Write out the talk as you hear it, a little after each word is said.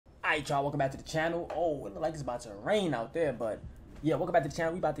Alright, y'all, welcome back to the channel. Oh, it looks like it's about to rain out there, but yeah, welcome back to the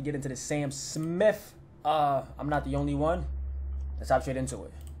channel. We about to get into the Sam Smith. I'm not the only one. Let's hop straight into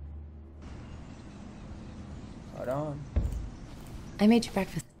it. Hold on. I made you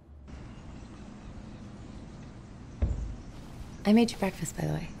breakfast. I made you breakfast, by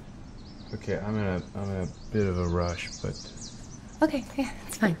the way. Okay, I'm in a bit of a rush, but Okay, yeah,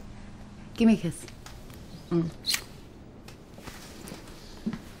 it's fine. Give me a kiss.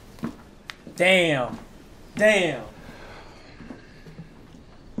 Damn. Damn.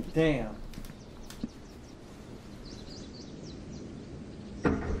 Damn.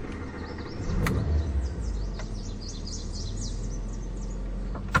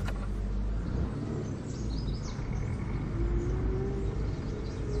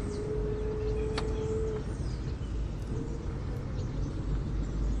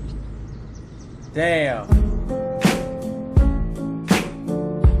 Damn.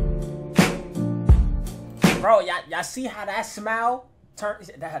 Bro, y'all see how that smile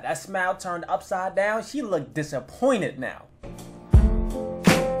turned upside down? She looked disappointed now.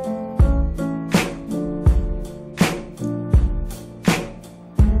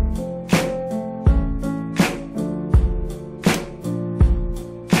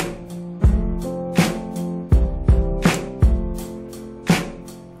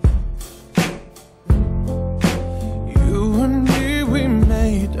 You and me, we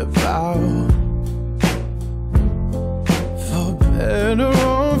made a vow. Better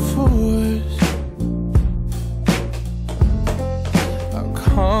or for worse, I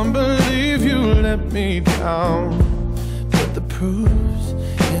can't believe you let me down, but the proof's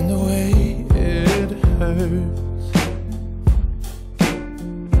in the way it hurts.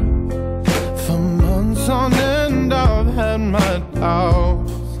 For months on end I've had my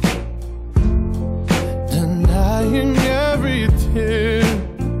doubts, denying every tear.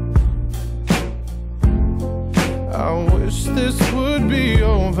 I wish this would be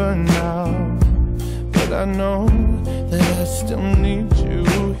over now, but I know that I still need you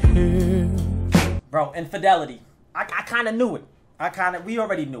here. Bro, infidelity. I kind of knew it. We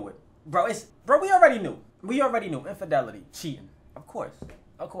already knew it. Bro, we already knew. We already knew infidelity, cheating. Of course.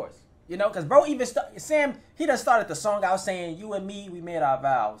 You know, because bro even Sam, he done started the song out saying, you and me, we made our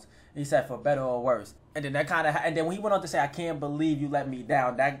vows. He said for better or worse. And then and then when he went on to say, I can't believe you let me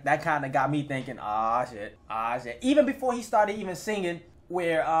down, that kind of got me thinking, ah shit. Even before he started even singing,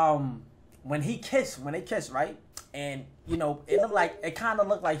 where when they kissed, right? And you know, it kind of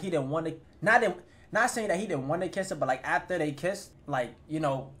looked like he didn't want to, not saying that he didn't want to kiss her, but like after they kissed, like, you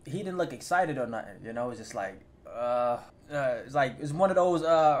know, he didn't look excited or nothing. You know, it's just like it's one of those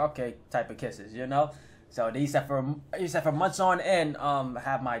okay type of kisses, you know. So he said for months on end,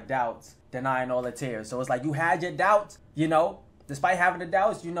 have my doubts, denying all the tears. So it's like you had your doubts, you know, despite having the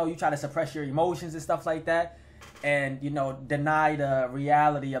doubts, you know, you try to suppress your emotions and stuff like that, and you know, deny the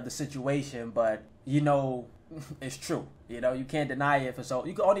reality of the situation. But you know, it's true. You know, you can't deny it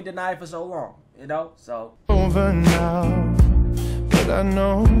you can only deny it for so long. You know, so Over now, but I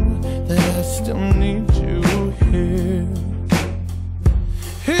know that I still need you here.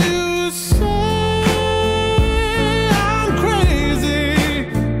 You say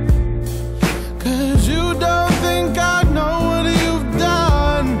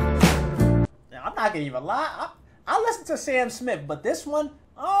I'm not gonna even lie. I listen to Sam Smith, but this one,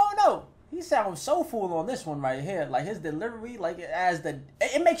 oh no, he sounds soulful on this one right here. Like his delivery, like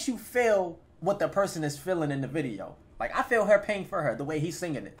it makes you feel what the person is feeling in the video. Like I feel her pain for her, the way he's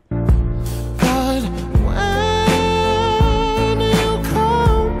singing it. But when you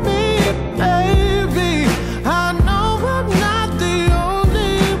call me baby, I know I'm not the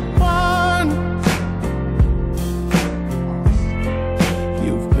only one.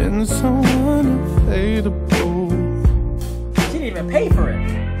 You've been so unavailable. She didn't even pay for it.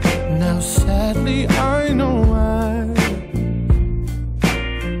 Now sadly I know why.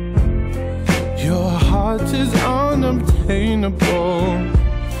 Your heart is unobtainable,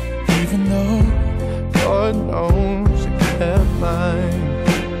 even though God knows you kept mine.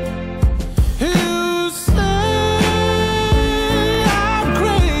 You say I'm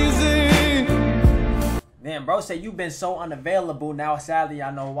crazy. Damn, bro said you've been so unavailable. Now sadly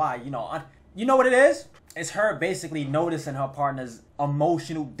I know why. You know what it is? It's her basically noticing her partner's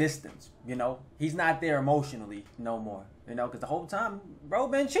emotional distance. You know, he's not there emotionally no more. You know, because the whole time, bro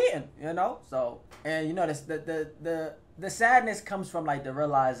been cheating. You know, so and you know the sadness comes from like the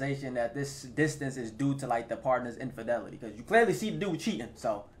realization that this distance is due to like the partner's infidelity, because you clearly see the dude cheating.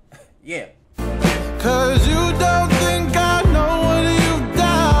 So yeah. 'Cause you don't think I know what you've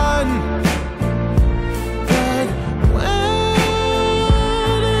done. But when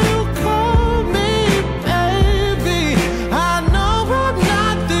you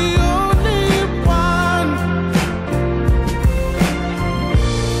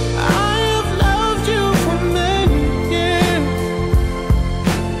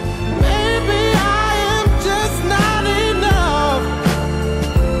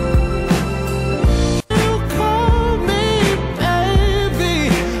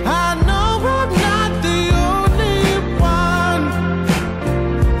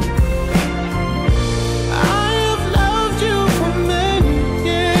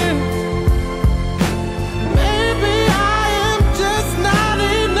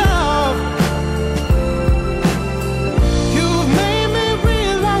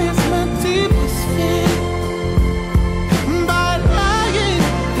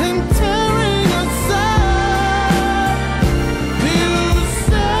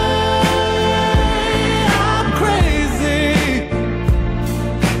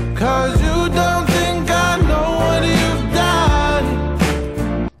 'cause you don't think I know what you've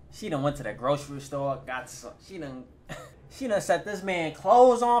done. She done went to the grocery store, got some. She done set this man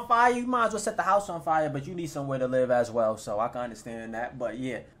clothes on fire. You might as well set the house on fire, but you need somewhere to live as well. So I can understand that. But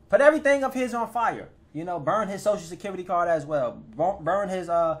yeah, put everything of his on fire. You know, burn his social security card as well. Burn his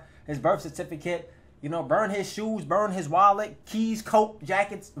birth certificate. You know, burn his shoes, burn his wallet, keys, coat,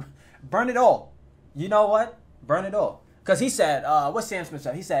 jackets. Burn it all. You know what? Burn it all. Because he said, what Sam Smith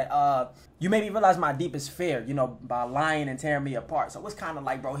said? He said, you made me realize my deepest fear, you know, by lying and tearing me apart. So it's kind of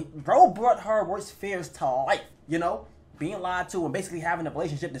like, bro brought her worst fears to life, you know? Being lied to and basically having the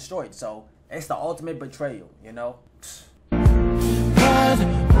relationship destroyed. So it's the ultimate betrayal, you know? But when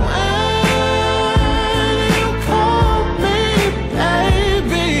you call me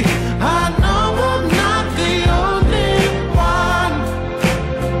baby, I know I'm not the only one.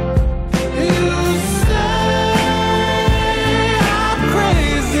 You say I'm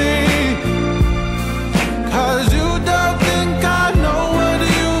crazy, 'cause you don't think I know what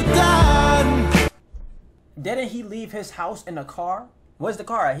you've done. Didn't he leave his house in a car? Where's the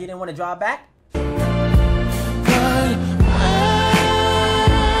car at? He didn't want to drive back? But when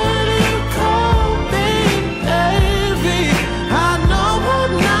you call me baby, I know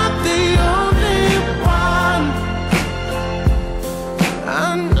I'm not the only one.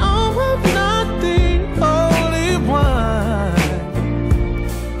 I know I'm not the only one.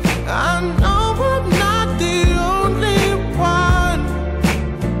 I know I'm not the only one.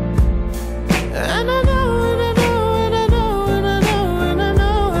 And I know, and I know, and I know, and I know, and I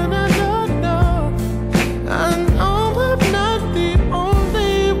know, and I don't know. I know I'm not the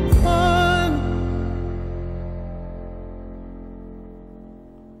only one.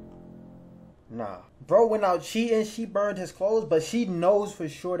 Nah. Bro went out cheating. She burned his clothes, but she knows for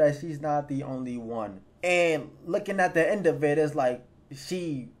sure that she's not the only one. And looking at the end of it, it's like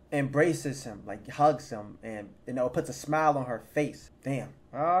she embraces him, like hugs him, and, you know, puts a smile on her face. Damn.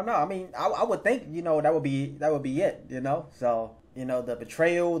 I don't know. I mean, I would think, you know, that would be it, you know? So, you know, the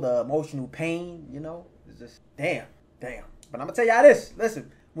betrayal, the emotional pain, you know, it's just damn. But I'm gonna tell y'all this.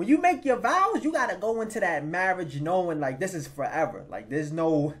 Listen, when you make your vows, you gotta go into that marriage knowing like this is forever. Like there's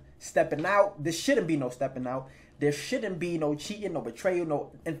no stepping out. There shouldn't be no stepping out. There shouldn't be no cheating, no betrayal,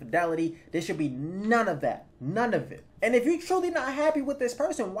 no infidelity. There should be none of that. None of it. And if you're truly not happy with this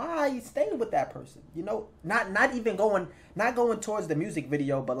person, why are you staying with that person? You know, not going towards the music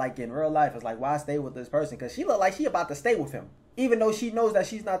video, but like in real life, it's like, why stay with this person? Because she look like she about to stay with him, even though she knows that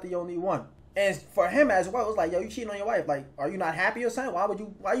she's not the only one. And for him as well, it's like, yo, you cheating on your wife. Like, are you not happy or something? Why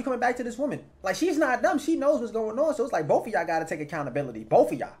are you coming back to this woman? Like, she's not dumb. She knows what's going on. So it's like both of y'all got to take accountability.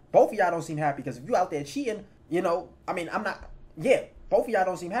 Both of y'all don't seem happy, because if you out there cheating, you know, I mean, both of y'all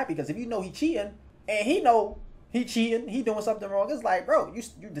don't seem happy, because if you know he cheating and he know he cheating, he doing something wrong, it's like, bro,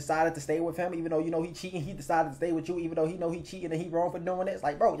 you decided to stay with him even though you know he cheating. He decided to stay with you even though he know he cheating and he wrong for doing it. It's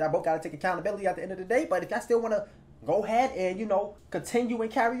like, bro, y'all both got to take accountability at the end of the day. But if y'all still want to go ahead and, you know, continue and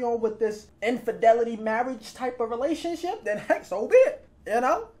carry on with this infidelity marriage type of relationship, then heck, so be it, you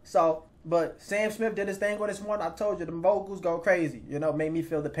know? So, but Sam Smith did his thing on this one. I told you, the vocals go crazy, you know, made me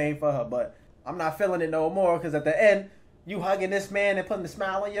feel the pain for her, but I'm not feeling it no more, because at the end, you hugging this man and putting a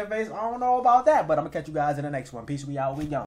smile on your face, I don't know about that, but I'm going to catch you guys in the next one. Peace, we out, we gone.